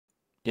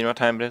You know what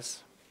time it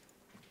is?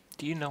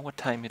 Do you know what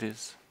time it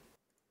is?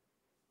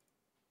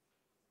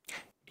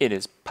 It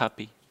is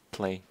puppy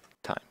play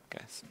time,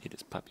 guys. It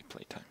is puppy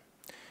play time.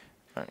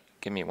 Alright,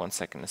 give me 1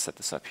 second to set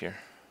this up here.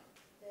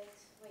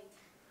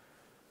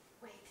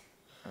 Wait.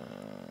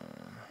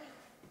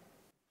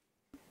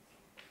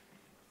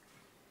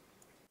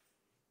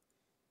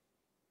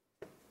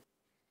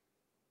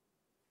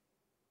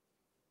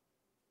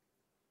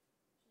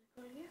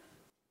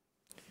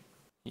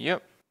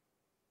 Yep.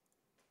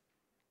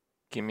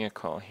 Give me a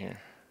call here.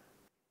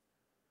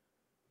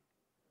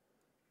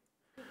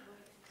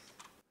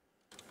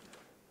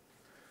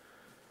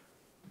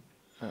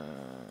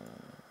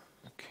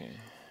 Okay.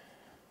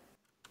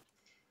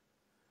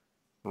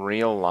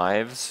 Real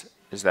lives?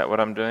 Is that what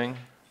I'm doing?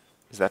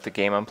 Is that the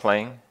game I'm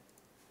playing?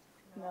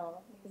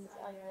 No, it's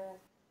IRL.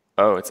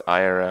 Oh, it's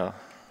IRL.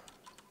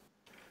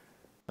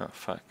 Oh,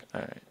 fuck.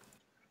 Alright.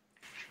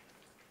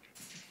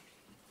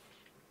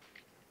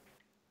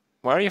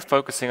 Why are you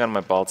focusing on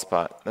my bald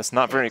spot? That's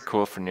not very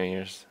cool for New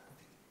Year's.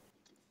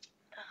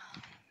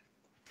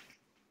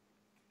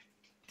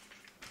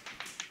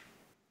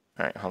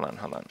 Alright, hold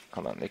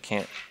on. They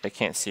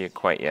can't see it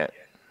quite yet.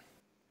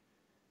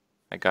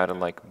 I gotta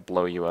like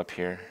blow you up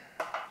here.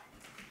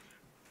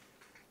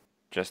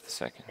 Just a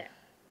second.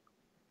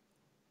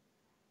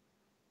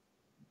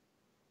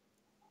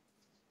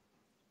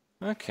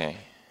 Okay.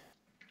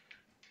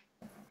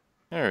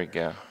 There we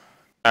go.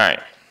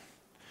 Alright.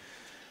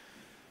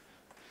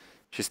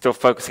 She's still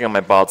focusing on my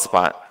bald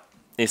spot.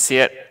 You see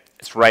it?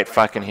 It's right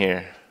fucking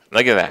here.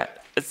 Look at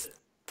that. It's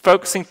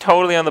focusing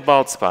totally on the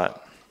bald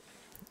spot.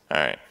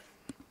 Alright.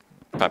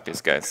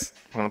 Puppies, guys.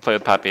 I'm gonna play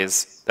with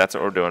puppies. That's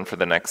what we're doing for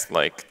the next,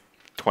 like,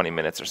 20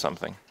 minutes or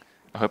something.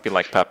 I hope you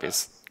like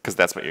puppies, because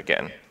that's what you're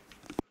getting.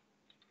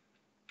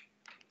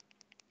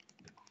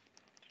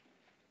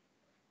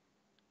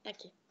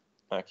 Okay.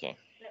 Okay.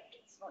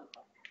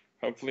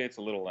 Hopefully it's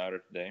a little louder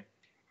today.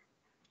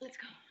 Let's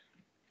go.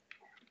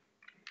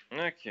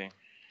 Okay.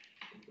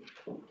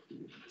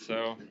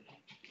 So,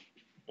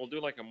 we'll do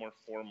like a more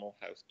formal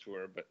house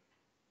tour, but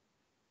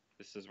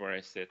this is where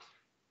I sit.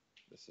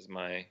 This is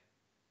my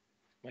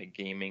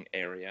gaming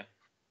area.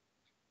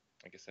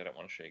 I guess I don't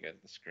want to show you guys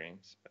the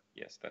screens, but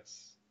yes,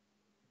 that's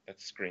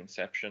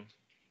screenception.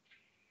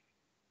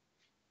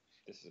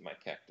 This is my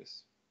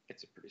cactus.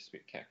 It's a pretty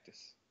sweet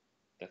cactus.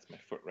 That's my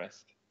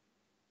footrest.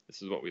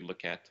 This is what we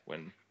look at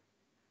when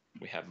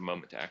we have a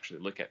moment to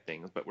actually look at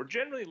things, but we're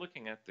generally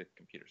looking at the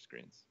computer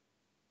screens.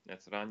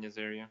 That's Ranya's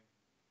area.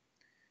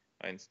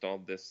 I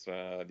installed this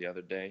the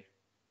other day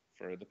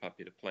for the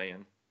puppy to play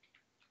in.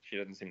 She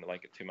doesn't seem to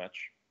like it too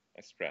much.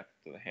 I strapped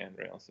it to the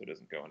handrail so it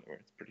doesn't go anywhere.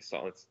 It's pretty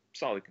solid. It's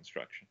solid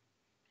construction.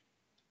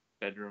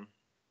 Bedroom.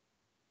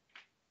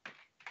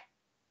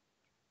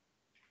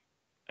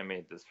 I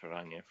made this for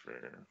Rania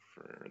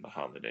for the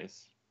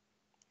holidays.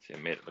 See, I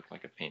made it look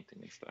like a painting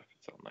and stuff.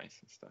 It's all nice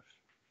and stuff.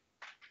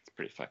 It's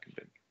pretty fucking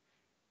big.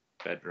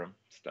 Bedroom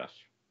stuff.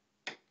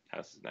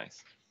 House is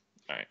nice.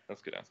 Alright,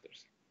 let's go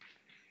downstairs.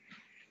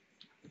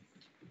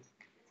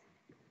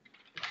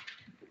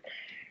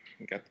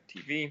 We got the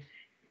TV.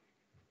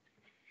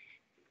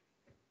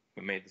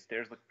 We made the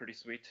stairs look pretty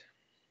sweet.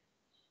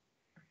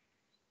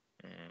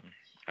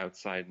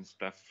 Outside and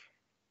stuff.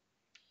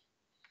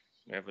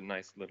 We have a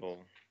nice little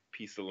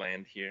piece of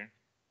land here.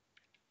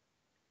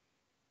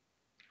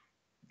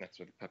 That's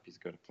where the puppies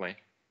go to play.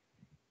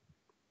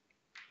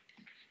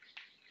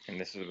 And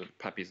this is where the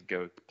puppies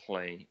go to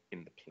play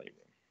in the playroom.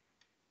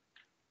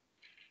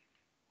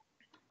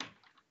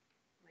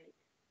 Wait.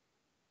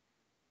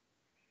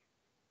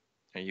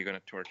 Are you going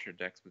to torture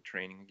Dex with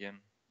training again?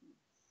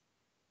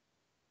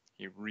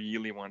 He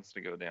really wants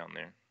to go down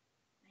there.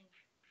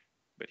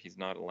 But he's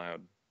not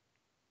allowed.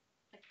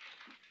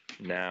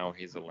 Now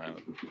he's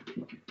allowed.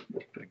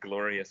 The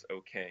glorious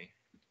okay.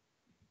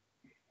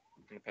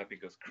 And the puppy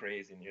goes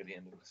crazy near the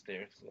end of the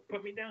stairs.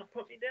 Put me down,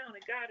 I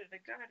got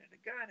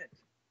it.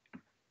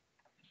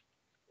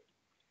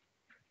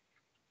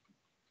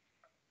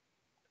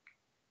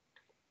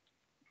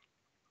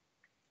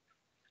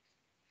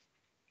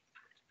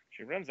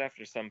 She runs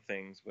after some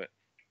things, but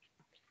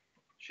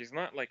she's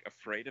not like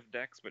afraid of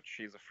Dex, but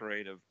she's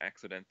afraid of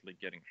accidentally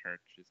getting hurt.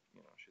 She's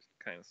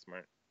kind of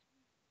smart.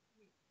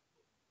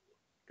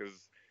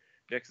 Because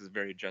Dex is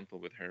very gentle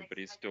with her, but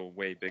he's still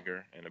way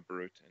bigger and a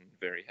brute and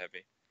very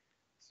heavy.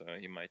 So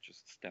he might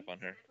just step on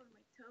her. On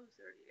my toes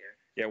earlier.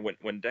 Yeah,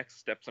 when Dex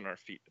steps on our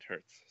feet, it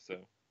hurts. So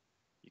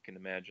you can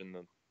imagine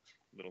the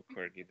little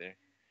corgi there.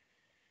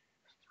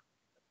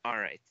 All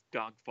right,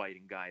 dog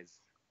fighting, guys.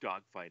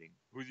 Dog fighting.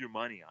 Who's your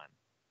money on?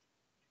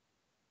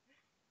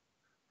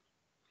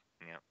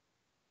 Yeah.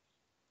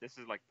 This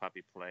is like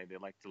puppy play. They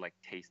like to like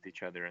taste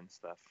each other and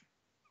stuff.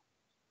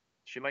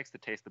 She likes to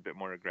taste a bit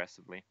more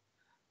aggressively.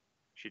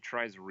 She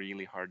tries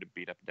really hard to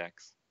beat up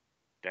Dex.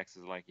 Dex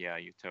is like, yeah,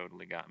 you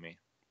totally got me.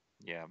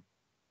 Yeah.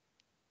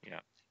 Yeah.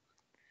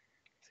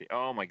 See,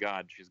 oh my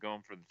god, she's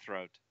going for the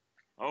throat.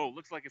 Oh,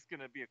 looks like it's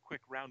gonna be a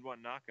quick round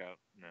one knockout.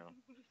 No.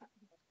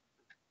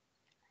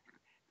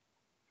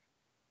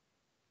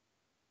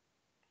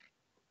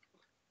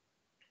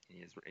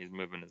 He's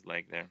moving his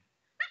leg there.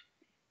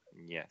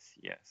 Yes,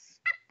 yes.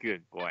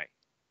 Good boy.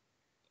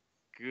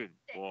 Good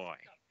boy.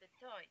 Stop the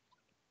toy.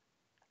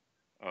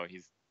 Oh,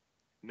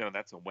 no,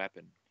 that's a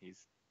weapon.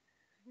 It's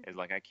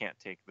like I can't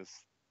take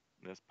this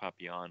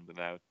puppy on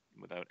without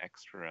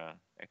extra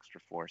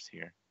force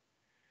here.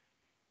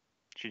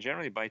 She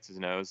generally bites his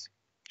nose.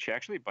 She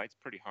actually bites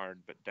pretty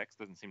hard, but Dex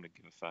doesn't seem to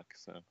give a fuck,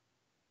 so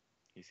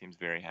he seems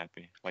very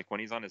happy. Like when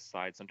he's on his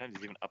side, sometimes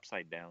he's even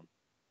upside down.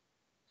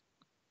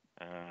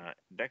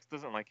 Dex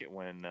doesn't like it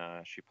when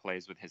she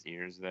plays with his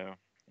ears, though,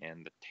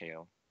 and the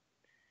tail.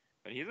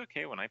 But he's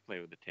okay when I play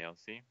with the tail,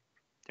 see?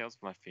 Tail's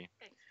fluffy.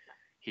 Thanks.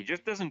 He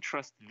just doesn't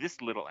trust this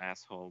little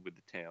asshole with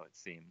the tail, it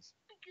seems.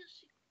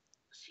 Because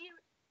she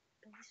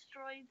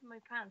destroyed my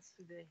pants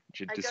today.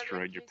 She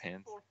destroyed your I got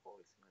pants? 4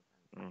 holes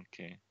in my pants.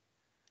 Okay.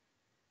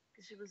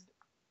 Because she was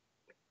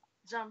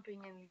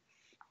jumping and...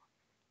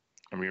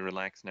 Are we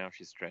relaxed now?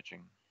 She's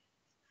stretching.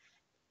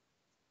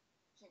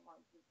 She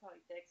wanted to toy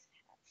Dex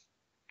hat.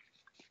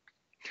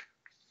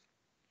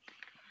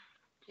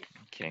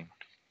 Okay.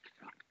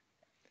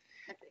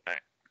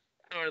 Alright.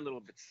 We're a little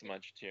bit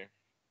smudged here.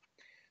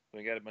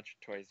 We got a bunch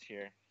of toys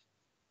here.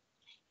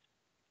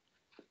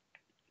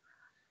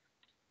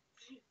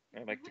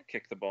 I like to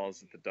kick the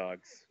balls at the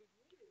dogs.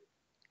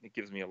 It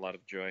gives me a lot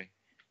of joy.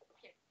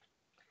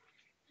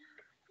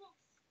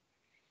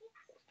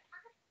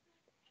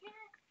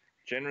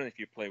 Generally, if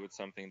you play with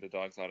something, the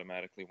dogs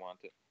automatically want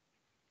it.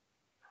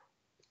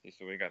 See,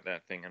 so we got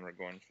that thing, and we're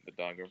going for the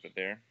dog over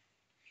there.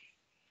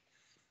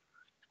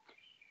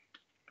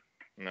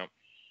 Nope.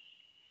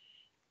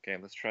 Okay,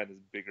 let's try this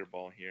bigger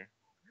ball here.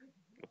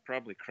 It'll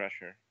probably crush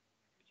her.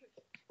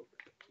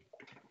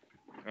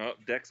 Oh,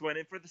 Dex went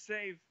in for the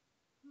save.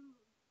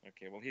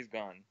 Okay, well, he's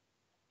gone.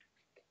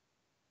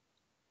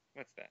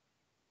 What's that?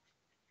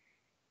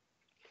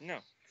 No,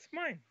 it's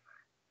mine.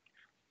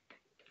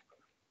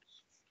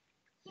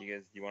 You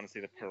guys, you want to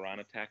see the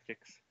piranha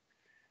tactics?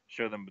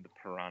 Show them the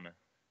piranha.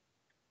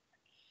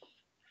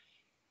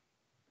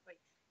 Wait.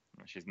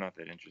 She's not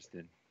that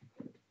interested.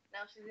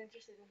 Now she's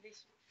interested in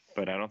this.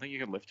 But I don't think you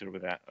can lift her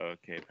with that.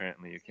 Okay,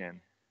 apparently you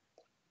can.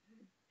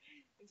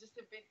 It's just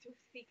a bit too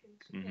thick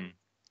and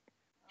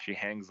she She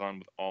hangs on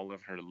with all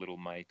of her little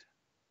might.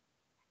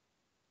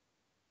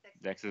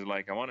 Dex is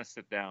like, I want to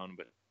sit down,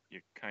 but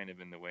you're kind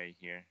of in the way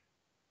here.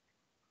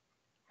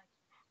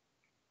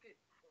 Good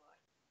boy.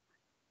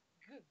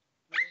 Good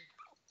boy.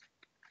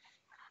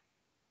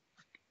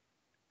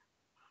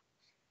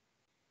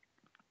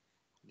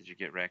 Did you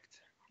get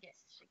wrecked?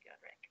 Yes, she got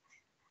wrecked.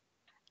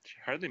 She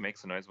hardly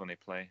makes a noise when they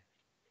play.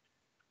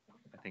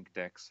 I think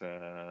Dex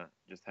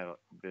just had a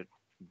bit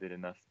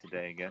enough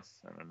today, I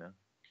guess. I don't know.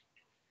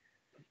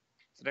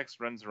 So Dex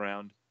runs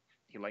around.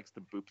 He likes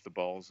to boop the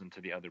balls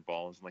into the other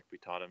balls like we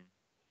taught him.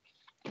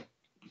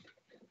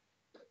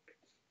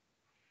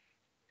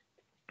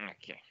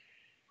 Okay.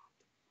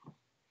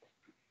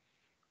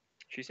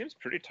 She seems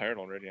pretty tired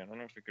already. I don't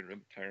know if we could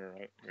really tire her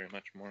out very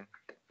much more.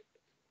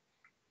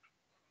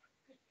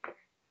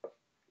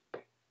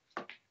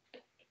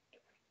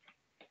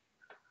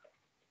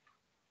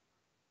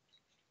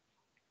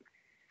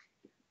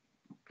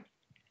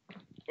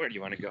 Where do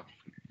you want to go?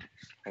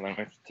 Hold on, I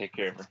have to take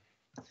care of her.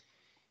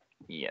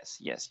 Yes,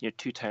 you're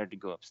too tired to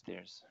go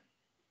upstairs.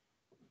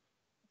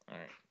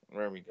 Alright,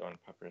 where are we going,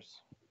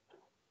 puppers?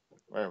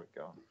 Where are we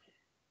going?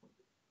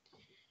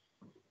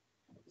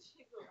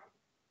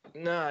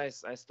 No, I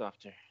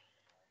stopped her.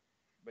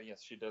 But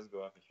yes, she does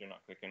go up if you're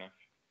not quick enough.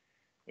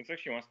 Looks like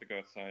she wants to go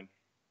outside.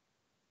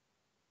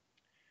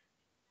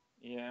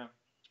 Yeah.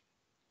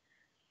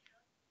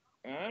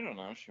 I don't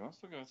know. She wants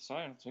to go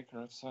outside. I'll take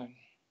her outside.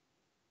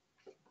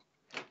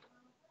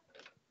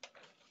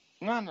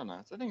 No.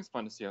 I think it's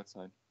fun to see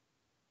outside.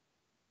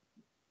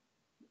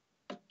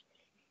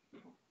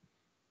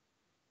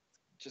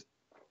 Just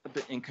a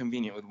bit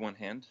inconvenient with one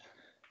hand.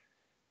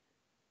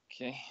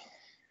 Okay.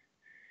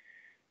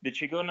 Did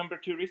she go number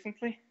 2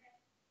 recently?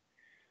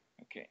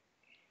 Okay.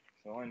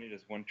 So all I need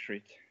is one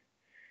treat.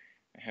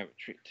 I have a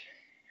treat.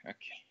 Okay.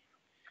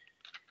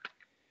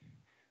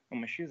 Oh,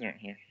 my shoes aren't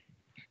here.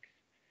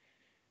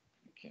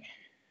 Okay.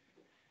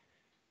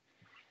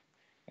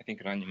 I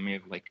think Rania may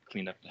have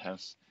cleaned up the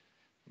house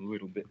a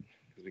little bit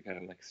because we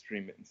gotta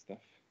stream it and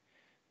stuff.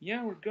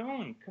 Yeah, we're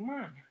going. Come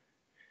on.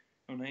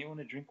 Oh, now you want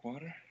to drink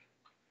water?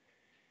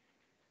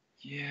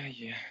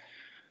 Yeah.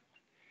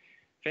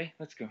 Faye,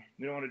 let's go.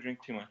 We don't want to drink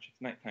too much.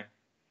 It's nighttime.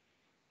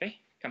 Faye,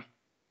 come.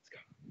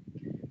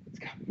 Let's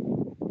go.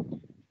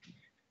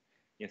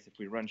 Yes, if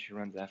we run, she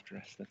runs after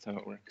us. That's how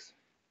it works.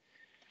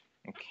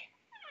 Okay,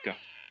 go.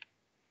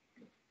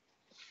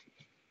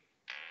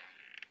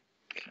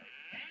 Okay.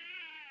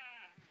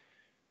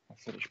 I'll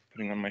finish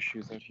putting on my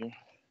shoes out here.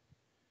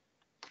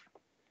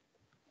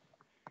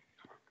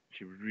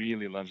 She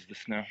really loves the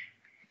snow.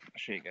 I'll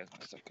show you guys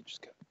in a second.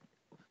 Just gotta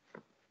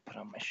put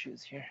on my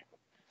shoes here.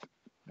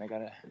 And I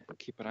gotta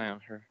keep an eye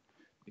on her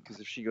because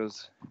if she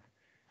goes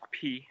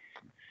pee,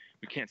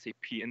 we can't say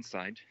pee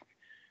inside.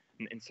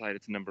 And inside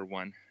it's number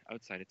 1.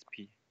 Outside it's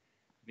pee.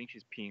 I think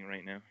she's peeing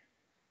right now.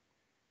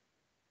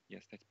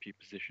 Yes, that's pee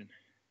position.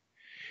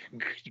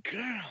 Good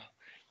girl.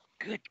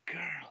 Good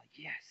girl.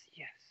 Yes,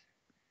 yes.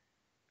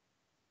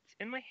 It's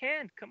in my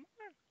hand. Come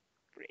on.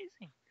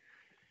 Freezing.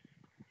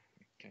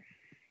 Okay.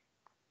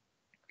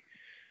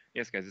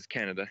 Yes, guys, it's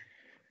Canada.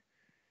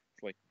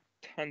 It's like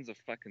tons of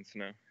fucking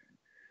snow.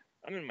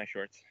 I'm in my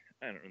shorts.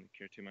 I don't really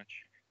care too much.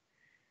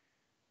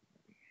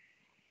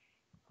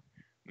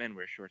 Men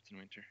wear shorts in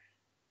winter.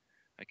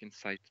 I can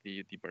cite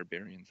the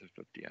barbarians of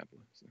Diablo.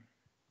 So.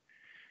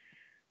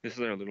 This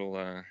is our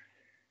little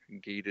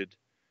gated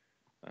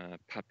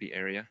puppy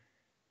area.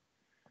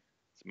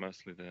 It's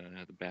mostly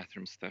the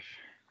bathroom stuff.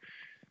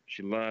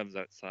 She loves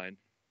outside.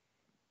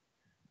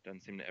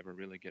 Doesn't seem to ever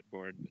really get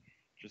bored, but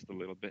just a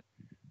little bit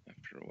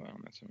after a while,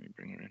 and that's when we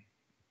bring her in.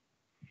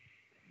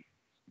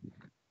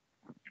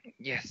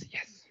 Yes,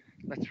 yes.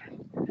 Let's run.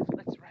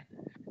 Let's run.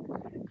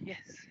 Yes.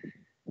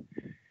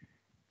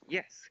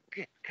 Yes.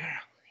 Good girl.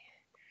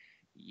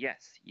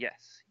 Yes,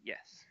 yes,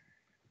 yes.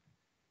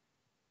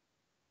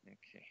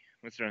 Okay.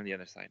 Let's run on the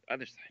other side.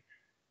 Other side.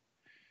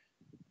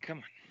 Come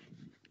on.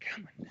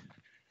 Come on.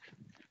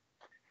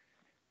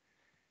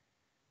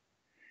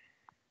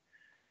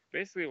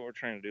 Basically, what we're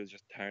trying to do is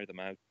just tire them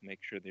out, make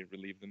sure they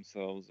relieve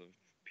themselves of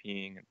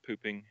peeing and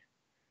pooping.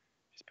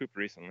 She's pooped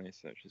recently,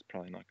 so she's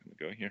probably not going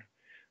to go here.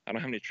 I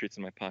don't have any treats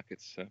in my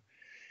pockets, so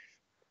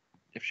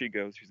if she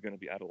goes, she's going to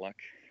be out of luck.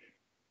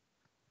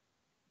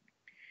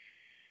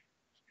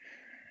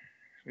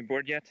 We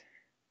bored yet?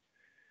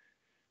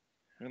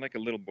 We're like a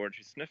little bored.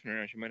 She's sniffing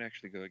around. She might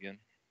actually go again.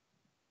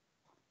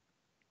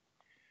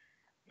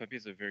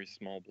 Puppies have very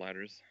small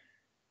bladders.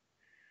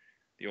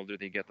 The older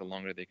they get, the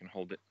longer they can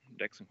hold it.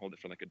 Dex can hold it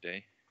for like a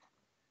day.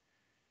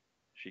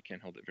 She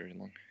can't hold it very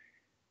long.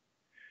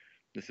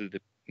 This is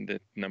the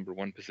number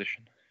one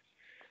position.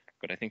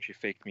 But I think she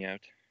faked me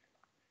out.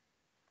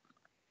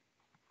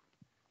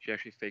 She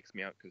actually fakes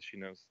me out because she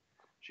knows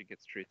she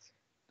gets treats.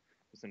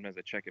 So sometimes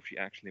I check if she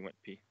actually went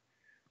pee.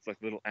 It's like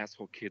little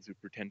asshole kids who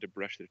pretend to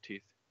brush their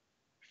teeth.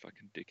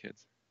 Fucking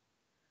dickheads.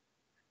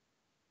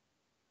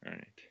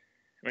 Alright.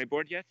 Am I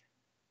bored yet?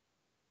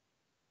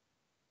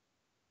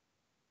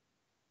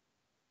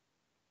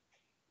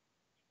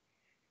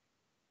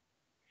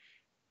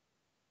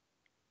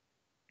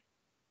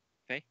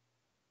 Hey?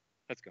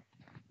 Let's go.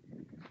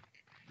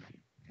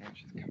 And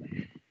she's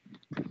coming.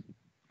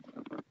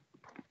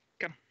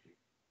 Come.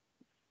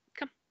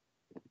 Come.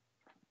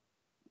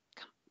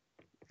 Come.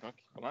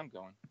 Okay, well, I'm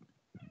going.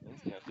 You can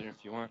stay out there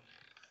if you want.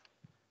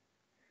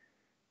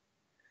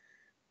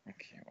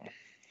 Okay, well, I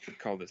should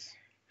call this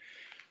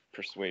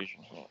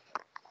persuasion.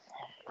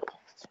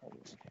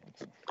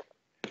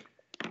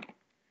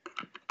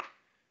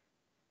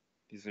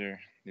 These are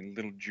the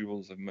little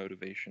jewels of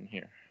motivation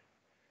here.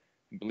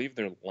 I believe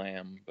they're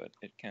lamb, but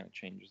it kind of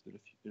changes.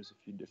 There's a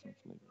few different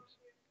flavors.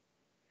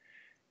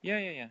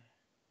 Yeah.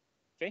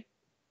 Faye?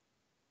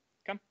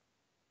 Come.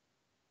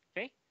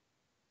 Faye?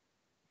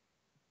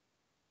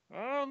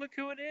 Oh, look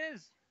who it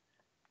is.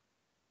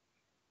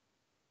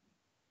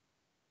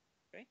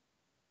 Faye?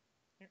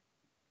 Here.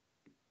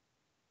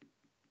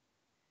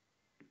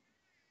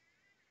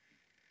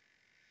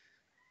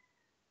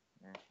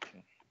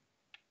 Okay.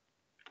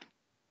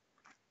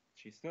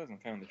 She still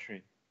hasn't found the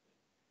treat.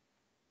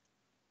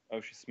 Oh,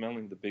 she's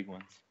smelling the big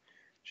ones.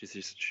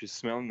 She's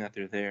smelling that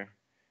they're there.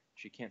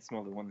 She can't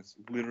smell the one that's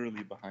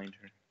literally behind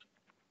her.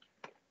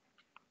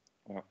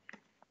 Oh.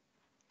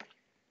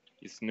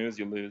 You snooze,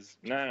 you lose.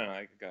 No,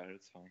 I got it.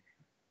 It's fine.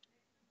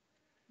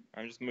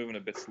 I'm just moving a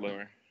bit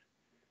slower.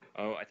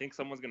 Oh, I think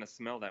someone's gonna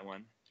smell that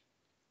one.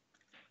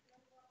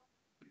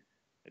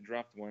 I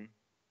dropped one.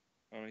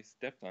 Oh, he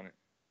stepped on it.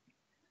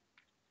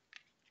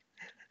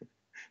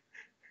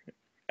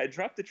 I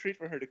dropped the treat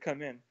for her to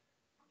come in,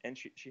 and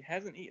she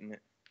hasn't eaten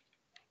it.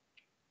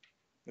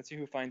 Let's see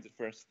who finds it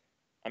first.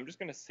 I'm just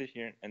gonna sit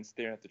here and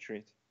stare at the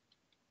treat.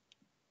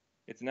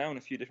 It's now in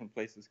a few different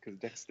places because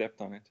Dex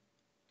stepped on it.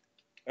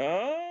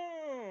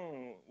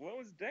 Oh, what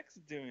was Dex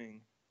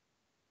doing?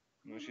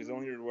 No, she's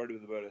only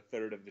rewarded with about a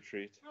third of the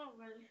treat. Oh,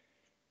 really?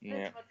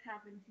 Yeah. That's what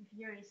happens if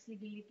you're a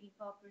sleepy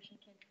puppers and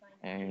can't find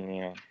it.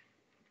 Yeah.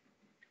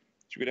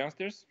 Should we go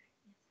downstairs?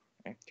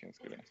 Yes. Okay, let's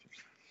go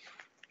downstairs.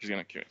 She's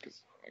gonna cure it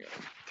because I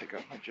gotta take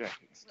off my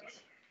jacket and stuff.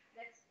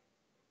 Dex.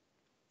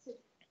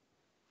 Sit.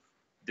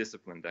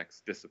 Discipline,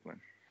 Dex.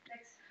 Discipline.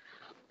 Dex.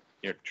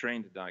 You're a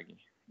trained doggy.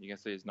 You can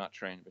say he's not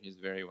trained, but he's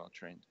very well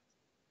trained.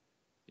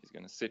 He's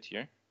gonna sit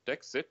here.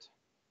 Dex, sit.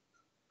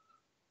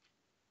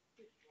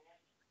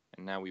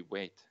 And now we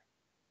wait.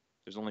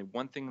 There's only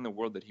one thing in the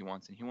world that he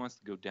wants, and he wants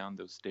to go down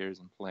those stairs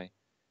and play. And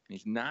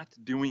he's not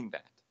doing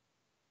that.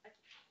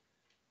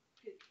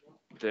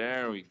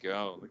 There we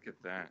go. Look at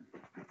that.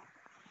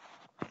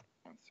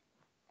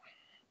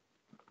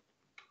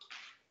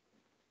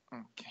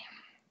 Okay.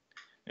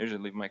 I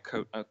usually leave my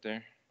coat out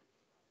there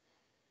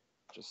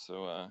just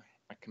so I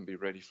can be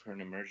ready for an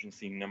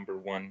emergency number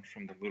one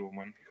from the little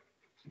one.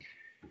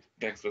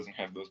 Dex doesn't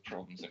have those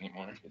problems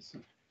anymore. He's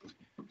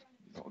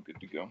all good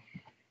to go.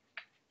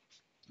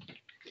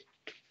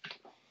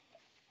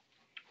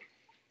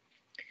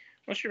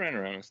 Well, she ran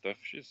around and stuff.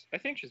 I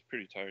think she's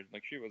pretty tired.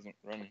 Like, she wasn't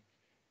running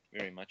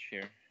very much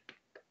here.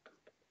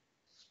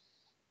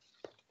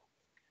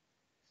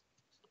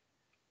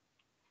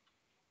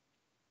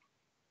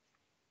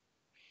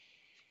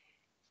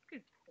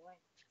 Good boy.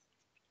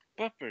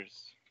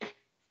 Bumpers.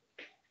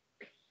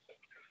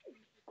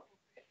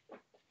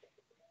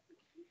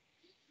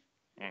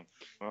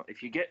 Well,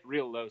 if you get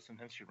real low,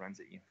 sometimes she runs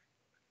at you.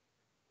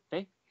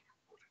 Hey?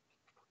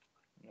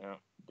 No,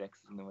 Dex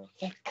is in the way.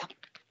 Hey, come.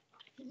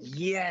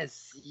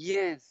 Yes,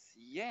 yes,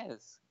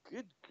 yes.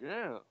 Good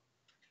girl.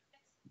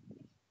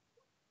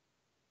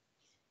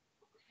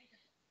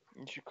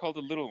 You should call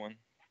the little one.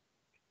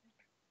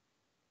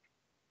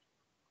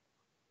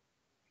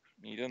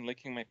 Are you done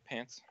licking my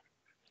pants?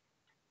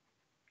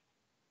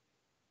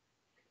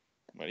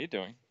 What are you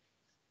doing?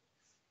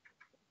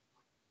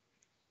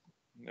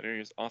 That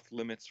area is off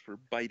limits for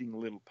biting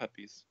little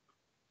puppies.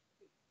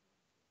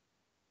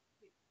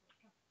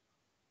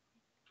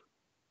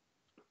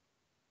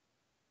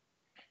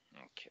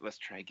 Okay, let's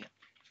try again.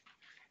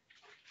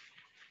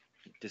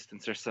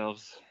 Distance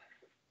ourselves.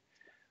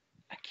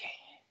 Okay.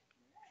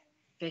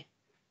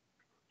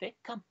 Faye,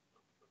 come.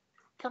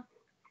 Come.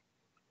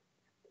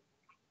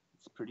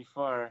 It's pretty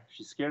far.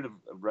 She's scared of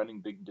running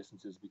big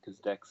distances because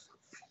Dex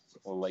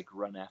will, like,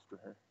 run after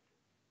her.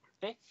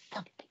 Faye,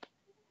 come.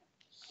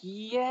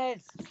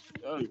 Yes!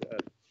 Oh,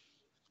 God.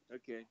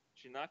 Okay,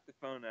 she knocked the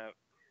phone out.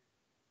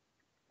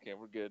 Okay,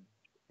 we're good.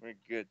 We're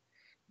good.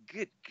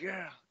 Good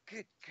girl.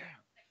 Good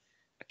girl.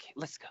 Okay,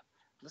 let's go.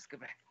 Let's go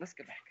back. Let's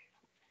go back.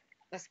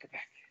 Let's go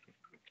back.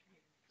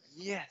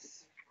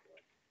 Yes.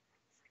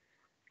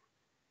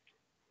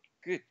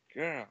 Good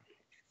girl.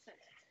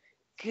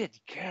 Good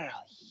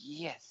girl.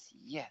 Yes,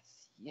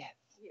 yes, yes.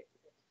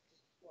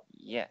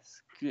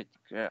 Yes, good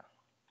girl.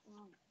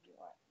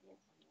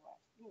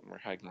 We're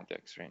hugging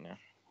Dex right now.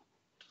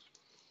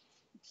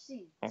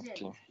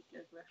 Okay.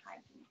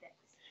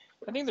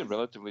 I think they're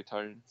relatively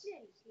tired.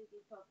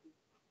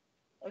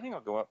 I think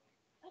I'll go up.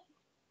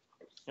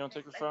 You want to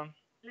take your phone?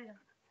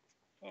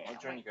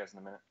 I'll join you guys in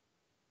a minute.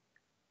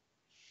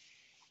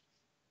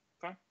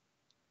 Fine?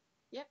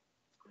 Yep.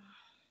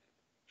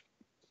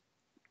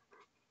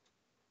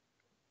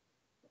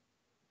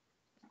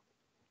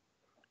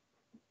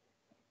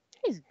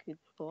 He's a good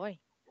boy.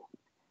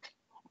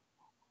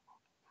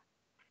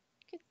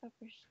 Good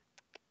puppers.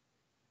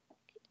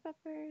 Good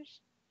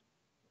puppers.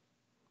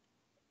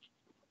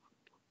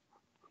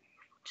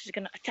 She's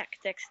gonna attack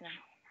Dex now.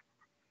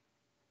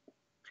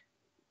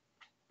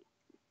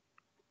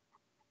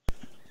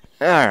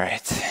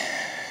 Alright.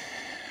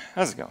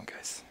 How's it going,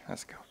 guys?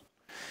 How's it going?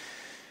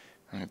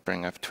 Let me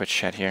bring up Twitch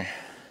chat here.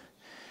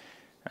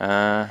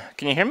 Can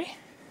you hear me?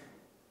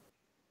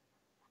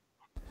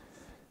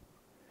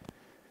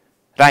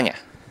 Rania.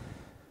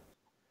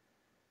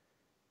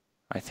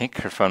 I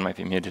think her phone might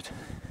be muted.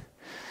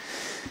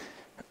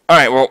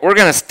 Alright, well, we're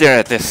gonna stare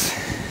at this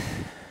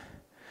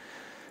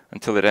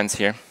until it ends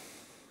here.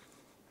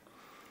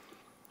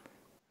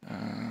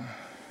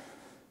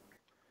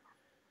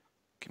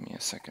 Give me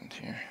a second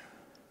here.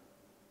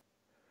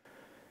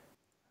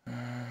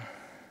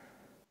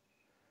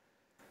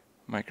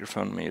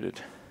 Microphone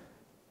muted.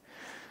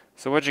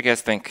 So what'd you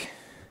guys think?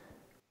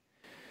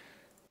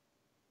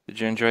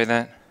 Did you enjoy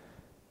that?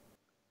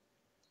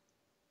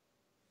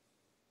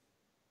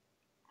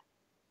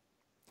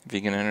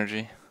 Vegan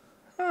energy?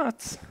 Oh,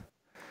 it's...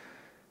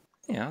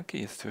 Yeah, I'll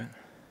get used to it.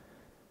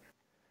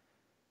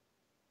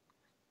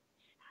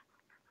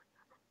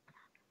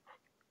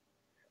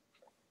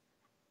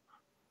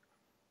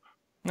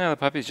 No, the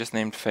puppy's just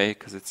named Faye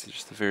because it's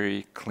just a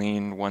very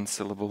clean,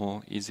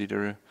 one-syllable, easy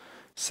to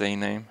say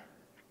name.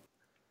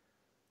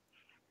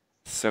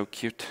 So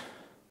cute.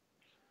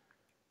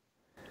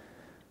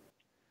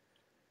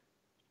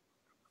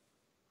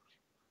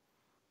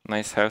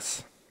 Nice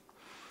house.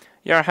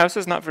 Yeah, our house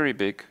is not very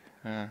big.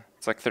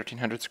 It's like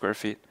 1,300 square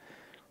feet.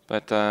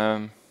 But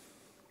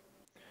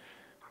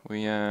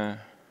we did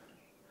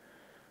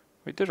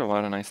a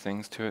lot of nice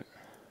things to it.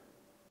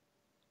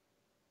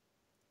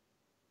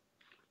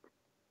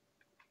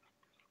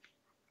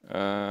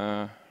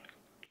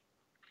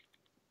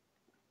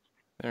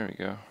 There we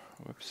go.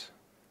 Whoops.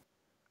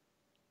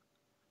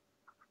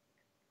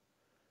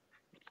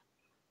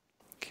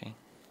 Okay.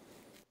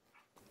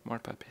 More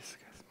puppies,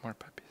 guys. More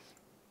puppies.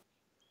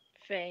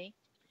 Faye.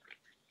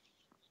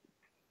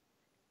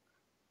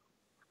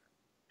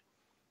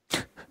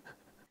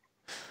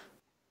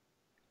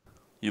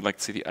 You'd like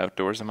to see the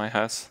outdoors of my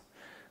house?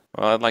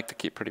 Well, I'd like to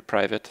keep pretty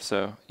private,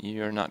 so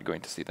you're not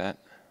going to see that.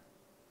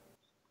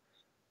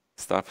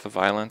 Stop the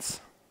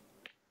violence.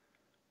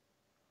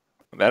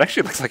 That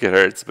actually looks like it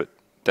hurts, but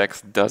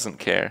Dex doesn't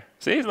care.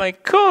 See, he's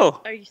like,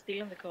 cool! Are you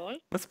still on the call?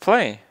 Let's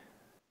play.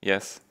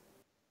 Yes.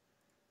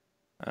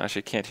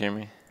 She can't hear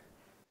me.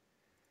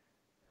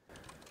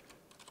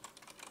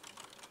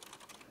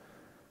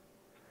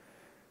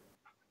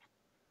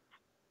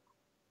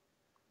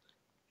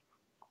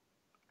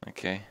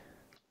 Okay.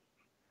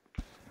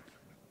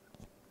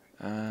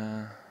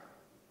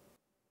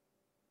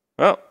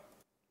 Well.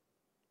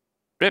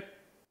 Rip.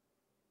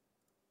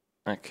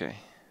 Okay.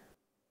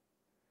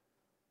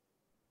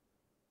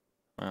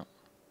 Well.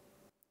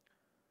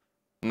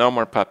 No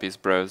more puppies,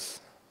 bros.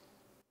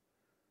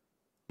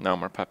 No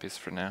more puppies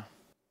for now.